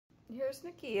here's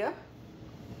Nadia.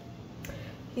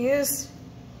 He is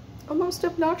almost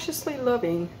obnoxiously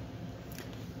loving.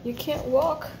 You can't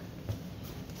walk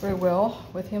very well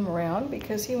with him around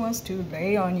because he wants to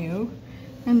lay on you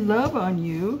and love on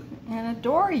you and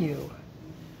adore you.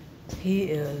 He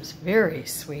is very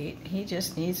sweet. He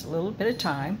just needs a little bit of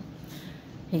time.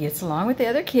 He gets along with the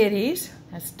other kitties.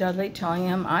 That's Dudley telling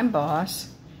him, I'm boss.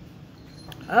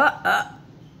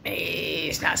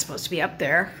 He's not supposed to be up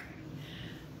there.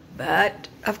 But,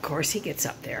 of course, he gets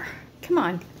up there. Come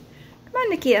on. Come on,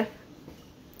 Nadia.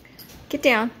 Get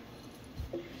down.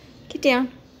 Get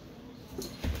down.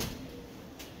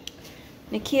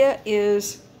 Nadia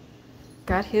is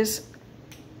got his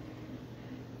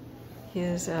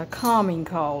calming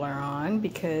collar on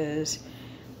because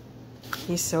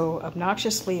he's so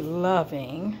obnoxiously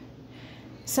loving.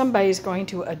 Somebody's going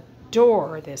to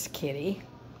adore this kitty.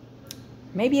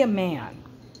 Maybe a man.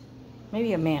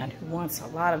 Maybe a man who wants a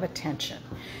lot of attention.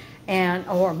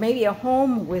 Or maybe a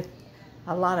home with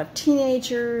a lot of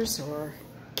teenagers or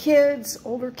kids,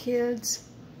 older kids.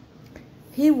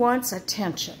 He wants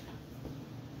attention.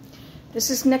 This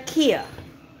is Nadia.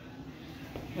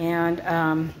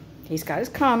 And he's got his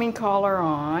calming collar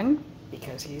on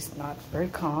because he's not very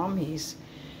calm. He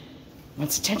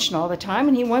wants attention all the time,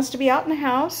 and he wants to be out in the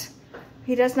house.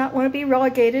 He does not want to be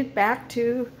relegated back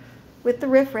to with the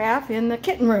riffraff in the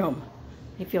kitten room.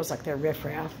 He feels like they're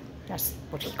riffraff. That's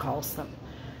what he calls them.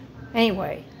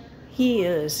 Anyway, he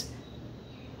is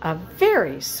a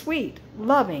very sweet,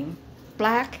 loving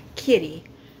black kitty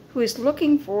who is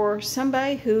looking for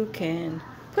somebody who can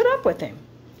put up with him.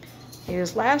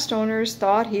 His last owners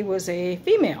thought he was a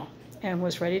female and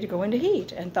was ready to go into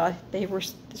heat and thought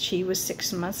she was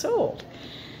 6 months old.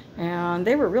 And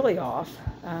they were really off.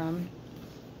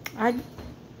 I'd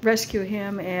rescue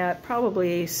him at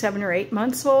probably 7 or 8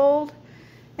 months old,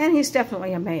 and he's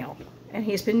definitely a male. And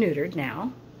he's been neutered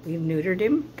now. We've neutered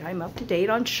him, got him up to date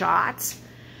on shots.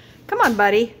 Come on,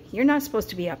 buddy. You're not supposed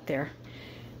to be up there.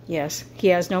 Yes, he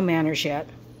has no manners yet.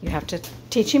 You have to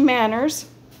teach him manners.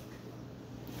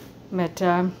 But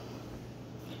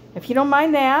if you don't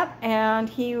mind that, and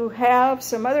you have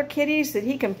some other kitties that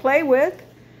he can play with,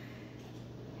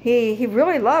 he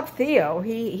really loved Theo.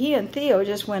 He and Theo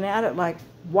just went at it like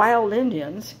wild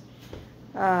Indians.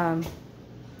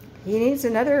 He needs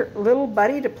another little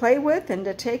buddy to play with and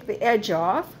to take the edge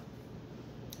off.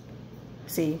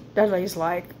 See, Dudley's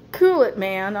like, cool it,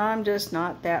 man. I'm just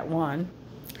not that one.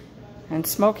 And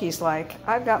Smokey's like,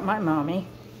 I've got my mommy.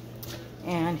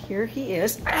 And here he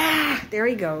is. Ah, there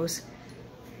he goes.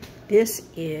 This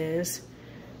is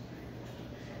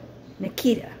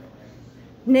Nadia.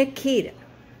 Nadia.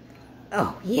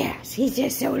 Oh, yes, he's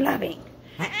just so loving.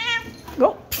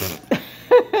 Go.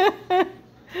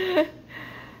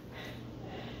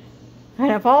 And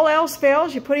if all else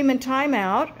fails, you put him in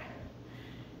timeout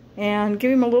and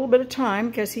give him a little bit of time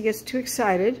because he gets too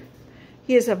excited.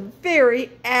 He is a very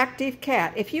active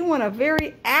cat. If you want a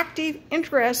very active,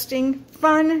 interesting,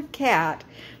 fun cat,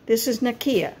 this is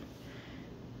Nadia.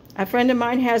 A friend of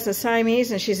mine has a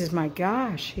Siamese, and she says, my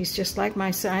gosh, he's just like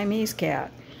my Siamese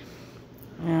cat.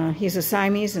 He's a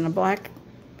Siamese in a black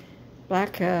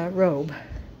robe.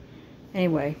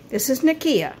 Anyway, this is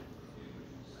Nadia.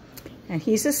 And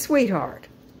he's a sweetheart.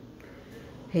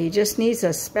 He just needs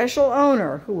a special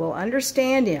owner who will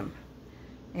understand him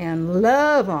and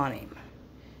love on him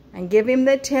and give him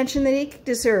the attention that he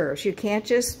deserves. You can't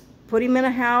just put him in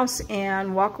a house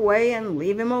and walk away and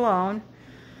leave him alone.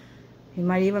 He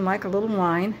might even like a little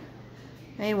wine.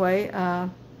 Anyway,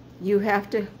 you have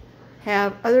to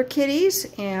have other kitties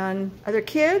and other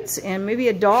kids and maybe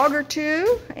a dog or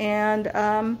two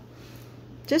and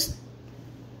just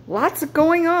lots of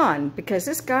going on because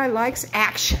this guy likes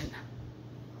action.